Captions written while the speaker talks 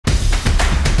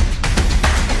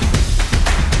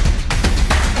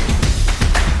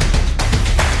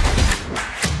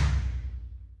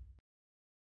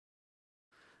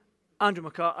Andrew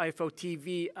McCart,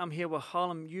 iFLTV. I'm here with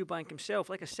Harlem Eubank himself.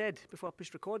 Like I said before I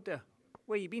pushed record there,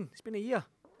 where you been? It's been a year.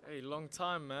 Hey, long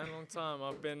time, man, long time.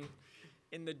 I've been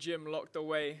in the gym, locked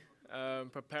away,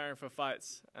 preparing for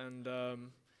fights, and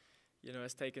you know,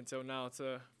 it's taken till now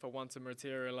for one to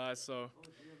materialize. So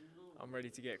I'm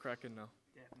ready to get cracking now.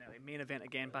 Definitely. Main event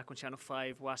again, back on Channel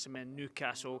 5, Wasserman,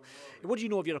 Newcastle. What do you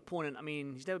know of your opponent? I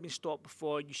mean, he's never been stopped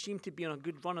before. You seem to be on a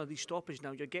good run of these stoppages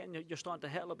now. You're starting to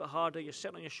hit a little bit harder. You're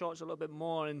sitting on your shots a little bit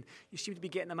more, and you seem to be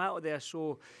getting them out of there.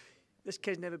 So this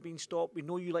kid's never been stopped. We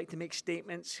know you like to make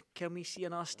statements. Can we see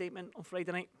another statement on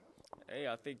Friday night? Hey,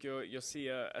 I think you'll see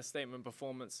a statement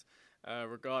performance,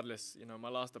 regardless. You know, my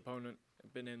last opponent,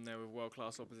 I've been in there with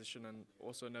world-class opposition and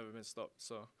also never been stopped.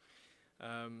 So.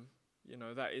 You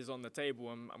know, that is on the table.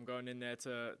 I'm going in there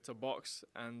to box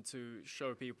and to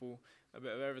show people a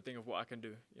bit of everything of what I can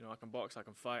do. You know, I can box, I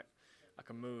can fight, I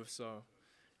can move. So,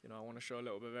 you know, I want to show a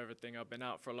little bit of everything. I've been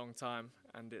out for a long time,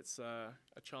 and it's a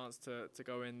chance to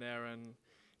go in there and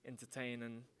entertain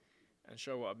and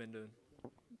show what I've been doing.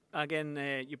 Again,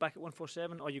 you're back at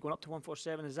 147, or you're going up to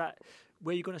 147. Is that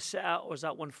where you're going to sit at, or is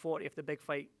that 140 if the big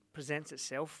fight presents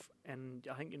itself? And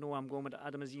I think you know where I'm going with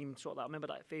Adam Azim, sort of that. I remember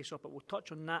that face-off, but we'll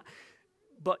touch on that.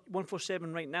 But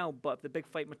 147 right now, but if the big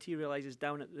fight materialises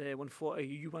down at the 140, are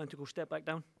you willing to go step back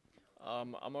down?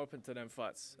 I'm open to them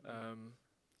fights.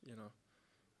 You know,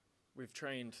 we've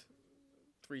trained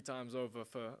 3 times over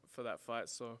for that fight,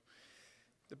 so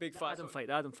the big fights.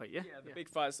 The Adam fight, yeah. Yeah, the big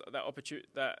fights,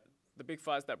 the big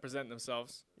fights that present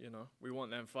themselves. You know, we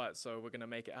want them fights, so we're gonna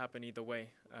make it happen either way.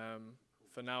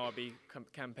 For now, I'll be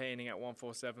campaigning at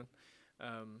 147.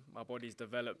 My body's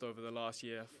developed over the last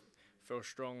year. Feel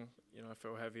strong, you know, I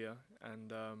feel heavier,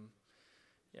 and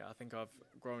yeah, I think I've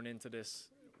grown into this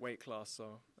weight class,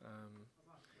 so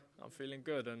I'm feeling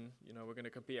good, and you know, we're going to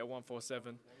compete at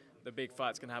 147. The big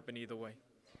fights can happen either way.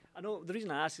 I know the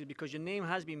reason I ask is because your name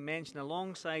has been mentioned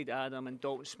alongside Adam and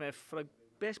Dalton Smith for a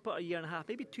best part of a year and a half,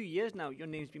 maybe 2 years now. Your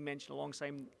name's been mentioned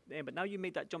alongside them, but now you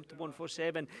made that jump to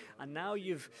 147, and now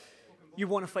you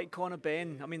want to fight Conor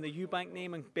Benn. I mean, the Eubank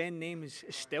name and Benn name is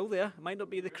still there. It might not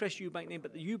be the Chris Eubank name,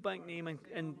 but the Eubank name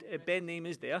and Benn name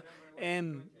is there.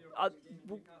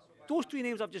 Those 3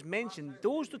 names I've just mentioned,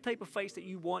 those are the type of fights that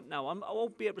you want now. I'll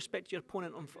be at respect to your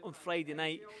opponent on Friday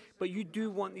night, but you do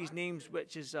want these names,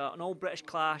 which is an all-British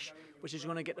clash, which is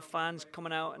going to get the fans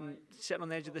coming out and sitting on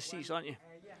the edge of the seats, aren't you?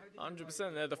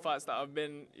 100%. They're the fights that I've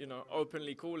been, you know,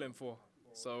 openly calling for.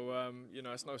 So, you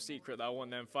know, it's no secret that I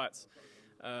want them fights.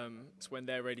 It's when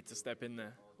they're ready to step in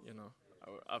there. You know,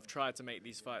 I've tried to make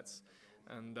these fights,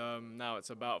 and now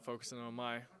it's about focusing on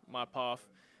my path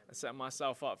and setting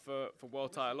myself up for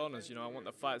world title honors. You know, I want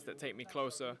the fights that take me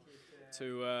closer to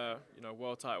you know,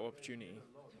 world title opportunity.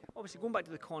 Obviously, going back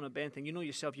to the Conor Benn thing, you know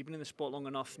yourself, you've been in the sport long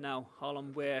enough now,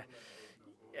 Harlem, where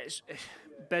it's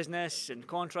business and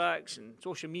contracts and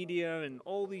social media and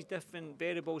all these different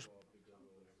variables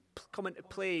come into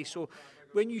play. So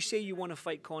when you say you want to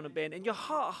fight Conor Benn, in your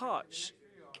heart of hearts,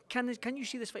 can you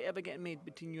see this fight ever getting made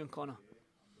between you and Conor?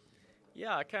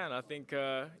 Yeah, I can. I think,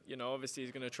 you know, obviously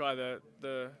he's going to try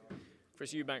the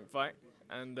Chris Eubank fight.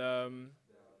 And, you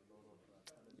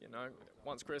know,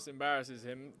 once Chris embarrasses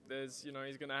him, you know,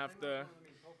 he's going to have to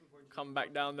come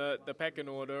back down the pecking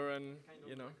order, and,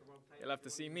 you know, he'll have to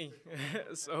see me.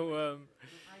 So,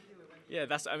 yeah,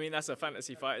 that's a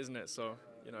fantasy fight, isn't it? So,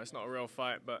 you know, it's not a real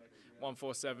fight, but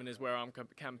 147 is where I'm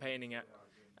campaigning at,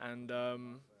 and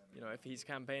you know, if he's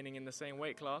campaigning in the same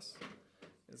weight class,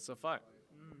 it's a fight.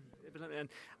 And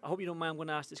I hope you don't mind. I'm going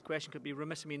to ask this question. Could be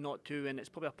remiss of me not to, and it's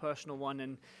probably a personal one.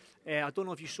 And I don't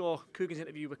know if you saw Coogan's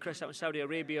interview with Chris out in Saudi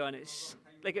Arabia, and it's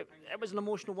like it was an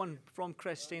emotional one from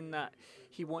Chris, saying that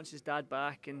he wants his dad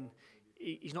back, and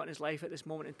he's not in his life at this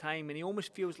moment in time, and he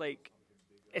almost feels like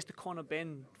it's the Conor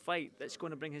Benn fight that's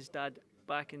going to bring his dad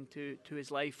back into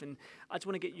his life. And I just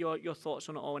want to get your thoughts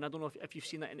on it all, and I don't know if you've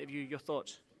seen that interview, your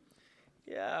thoughts.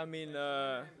 Yeah, I mean,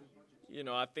 you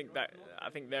know, I think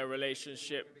their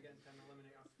relationship,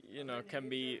 you know, can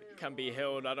be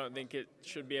healed. I don't think it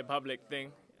should be a public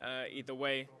thing either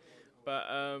way, but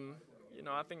you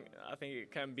know, I think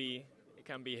it can be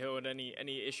healed.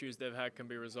 Any issues they've had can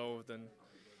be resolved, and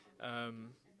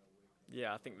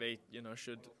yeah, I think they, you know,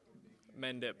 should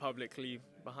mend it publicly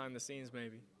behind the scenes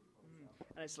maybe.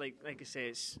 And it's like I say,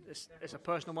 it's a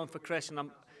personal one for Chris,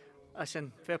 and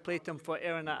listen, fair play to him for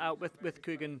airing that out with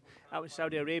Coogan out in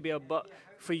Saudi Arabia. But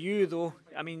for you though,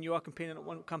 I mean, you are campaigning at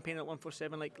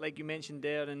 147, like you mentioned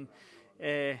there, and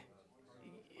I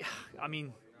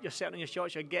mean, you're setting on your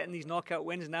shots, you're getting these knockout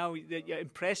wins now. You're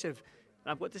impressive.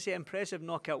 And I've got to say, impressive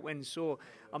knockout wins. So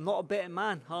I'm not a betting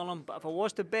man, Harlem, but if I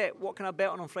was to bet, what can I bet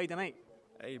on Friday night?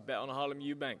 Hey, bet on Harlem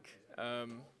Eubank.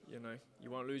 You know, you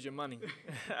won't lose your money.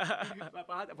 If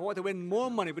I wanted to win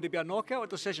more money, would it be a knockout or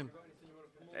decision?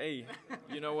 Hey,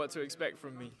 you know what to expect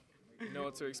from me. You know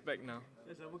what to expect now.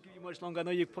 Listen, I won't give you much longer. I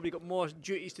know you've probably got more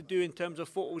duties to do in terms of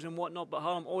photos and whatnot, but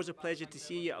Harlem, always a pleasure to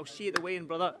see you. I'll see you at the weigh-in,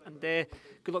 brother, and good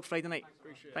luck Friday night.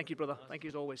 Thank you, brother. Thank you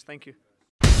as always. Thank you.